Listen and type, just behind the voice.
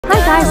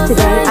Guys,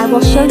 today I will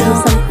show you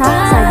some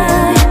crafts I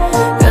made.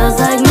 Girls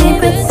like me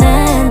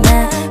pretend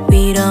that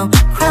we don't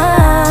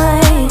cry.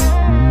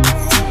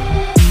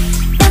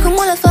 Em không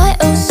muốn là phải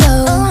âu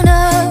sầu,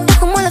 em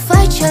không muốn là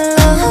phải chờ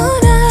lâu.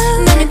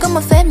 Nên đừng có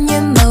một phép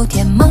nhiệm màu thì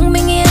em mong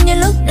bình yên như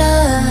lúc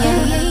đầu.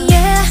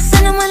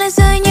 Sao nước mắt lại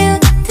rơi như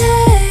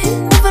thế,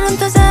 em vẫn luôn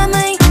tỏ ra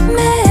mây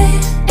mê.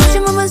 Em chỉ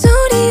muốn dù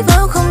đi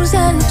vào không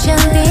gian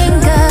chẳng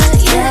tình cờ.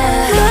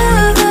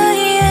 Hứa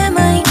với em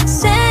anh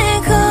sẽ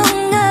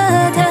không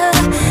ngờ thơ,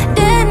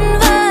 đến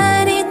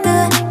và đi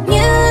tựa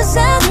như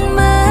giấc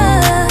mơ.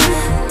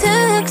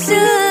 Thức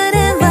giữa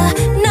đêm và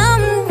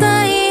nắm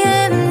tay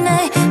em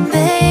này,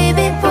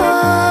 baby boy.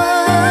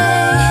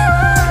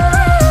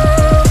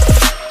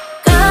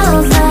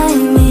 Girls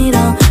like me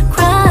don't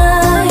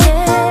cry.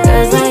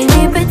 Girls like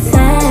me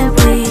pretend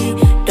we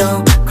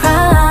don't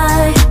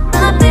cry.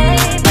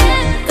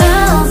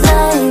 Girls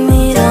like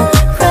me don't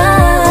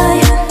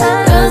cry.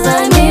 Girls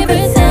like me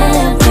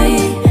pretend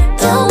we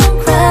don't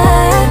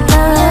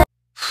cry.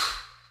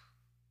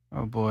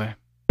 Oh boy.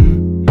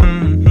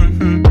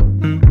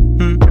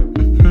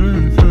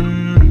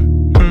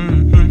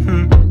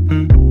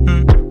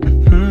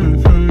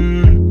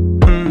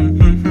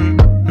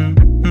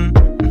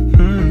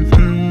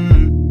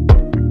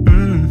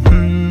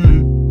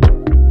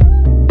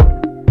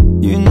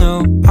 You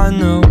know, I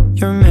know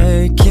you're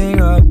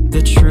making up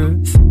the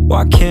truth.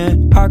 Why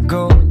can't I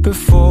go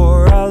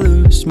before I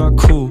lose my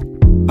cool?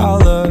 I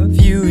love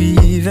you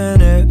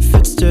even if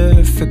it's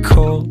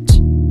difficult.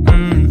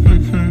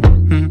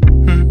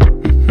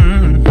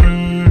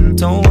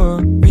 Don't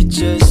worry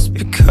just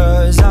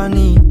because I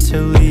need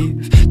to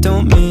leave.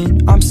 Don't mean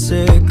I'm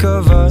sick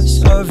of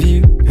us, of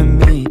you and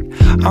me.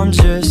 I'm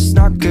just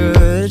not good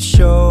at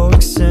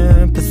showing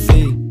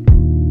sympathy.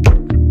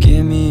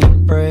 Give me a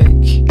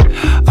break.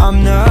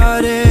 I'm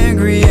not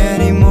angry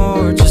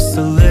anymore, just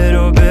a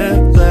little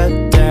bit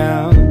let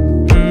down.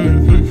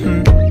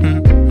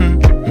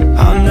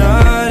 I'm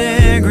not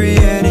angry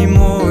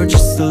anymore,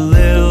 just a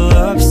little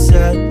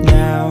upset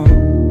now.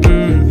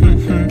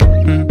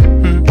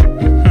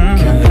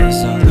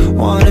 'Cause I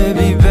wanna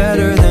be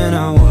better than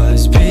I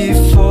was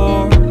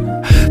before,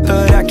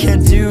 but I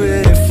can't do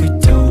it if we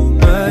don't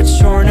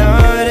mature.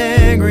 Not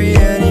angry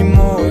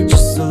anymore,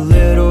 just a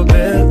little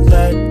bit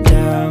let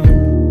down.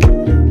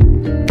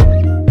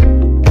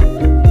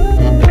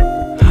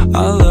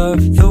 I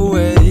love the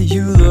way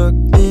you look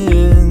me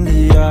in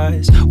the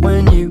eyes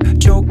when you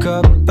joke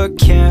up but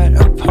can't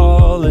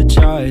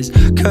apologize,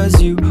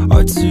 'cause you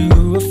are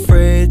too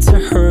afraid to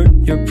hurt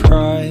your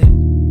pride.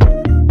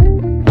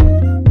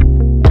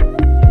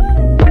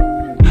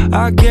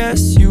 I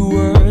guess you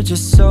were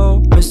just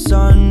so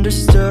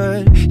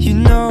misunderstood. You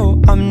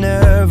know I'm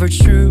never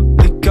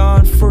truly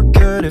gone for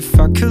good. If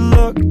I could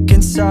look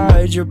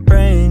inside your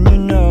brain, you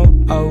know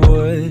I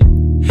would.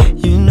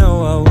 You know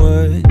I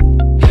would.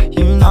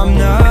 You know I'm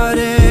not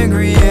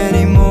angry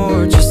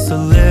anymore, just a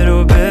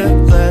little bit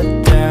let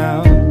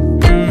down.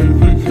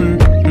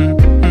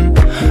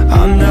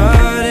 I'm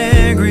not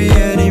angry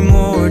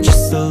anymore,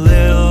 just a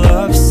little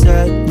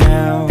upset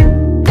now.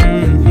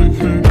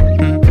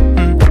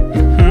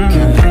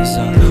 'Cause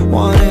I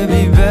wanna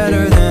be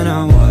better than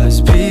I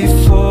was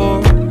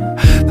before,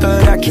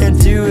 but I can't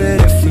do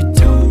it if we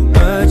don't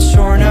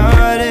mature.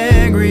 Not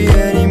angry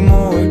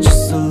anymore,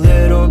 just a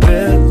little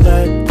bit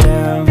let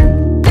down.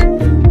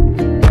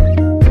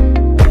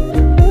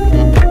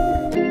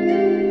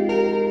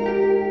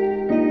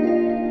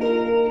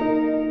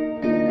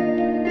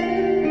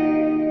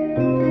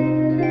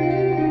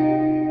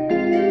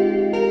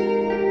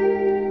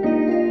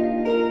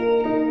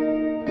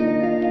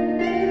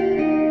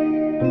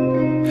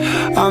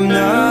 I'm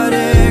not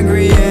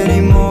angry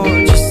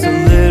anymore, just a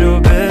little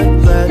bit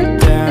let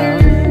down.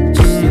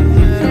 Just a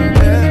little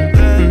bit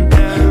let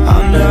down.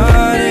 I'm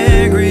not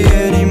angry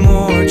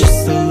anymore,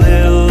 just a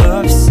little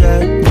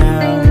upset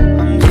now.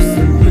 I'm just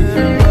a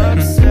little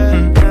upset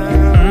now.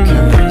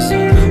 'Cause I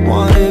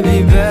wanna be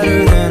better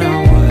than I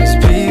was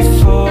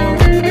before,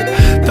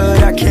 but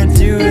I can't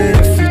do it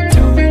if we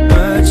don't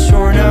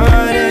mature.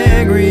 Not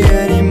angry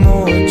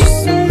anymore,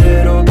 just a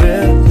little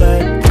bit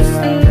let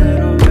down.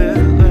 Little bit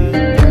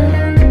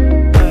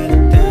let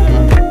down.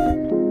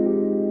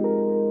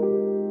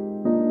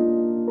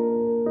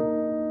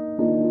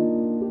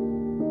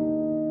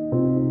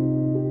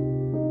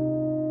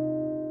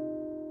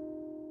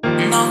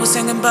 And all we're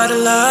singing about the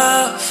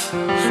love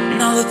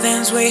and all the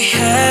things we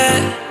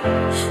had.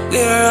 We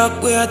are up,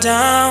 we are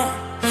down,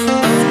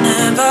 but we're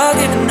never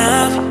giving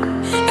up.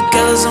 The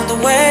girls on the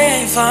way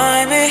ain't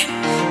find me.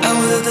 I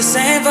will do the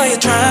same for you,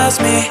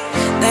 trust me.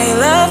 Now you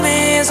love me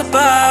is a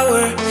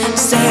power.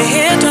 Stay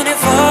here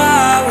 24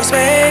 hours,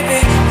 baby.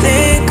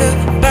 Think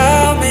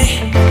about me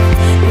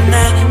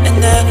now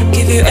and I'll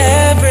give you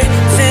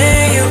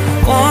everything you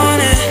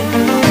wanted.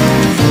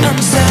 I'm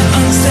still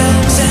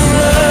in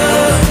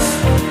love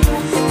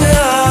with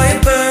all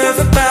your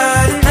perfect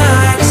body, and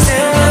I can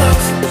still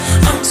love.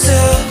 I'm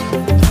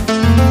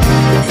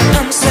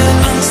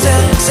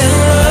still in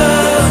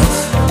love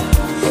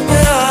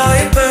with all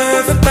your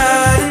perfect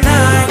body, and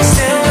I can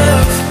still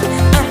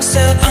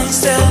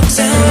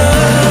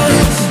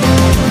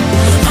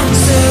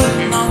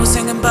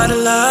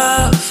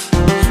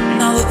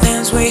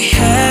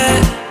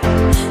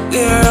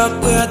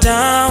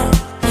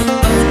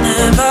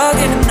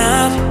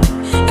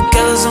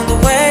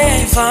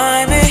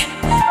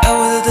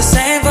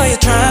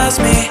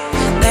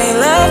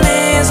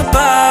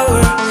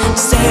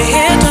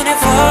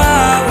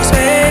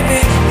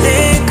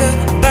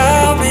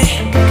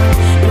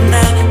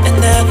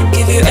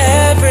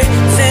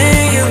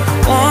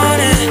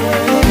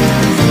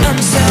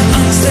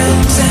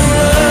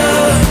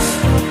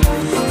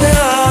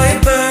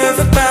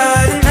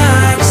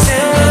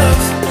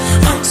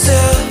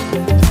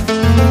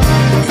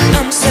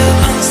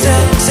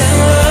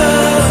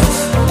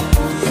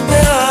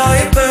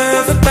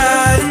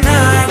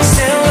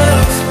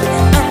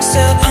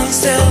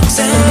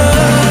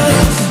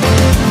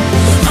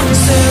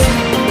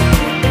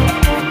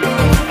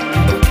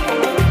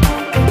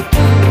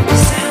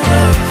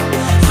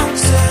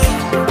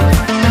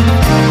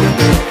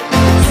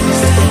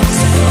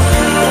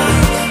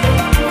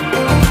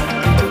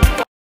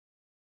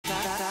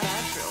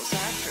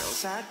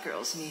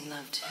girls need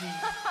love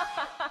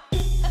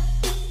too.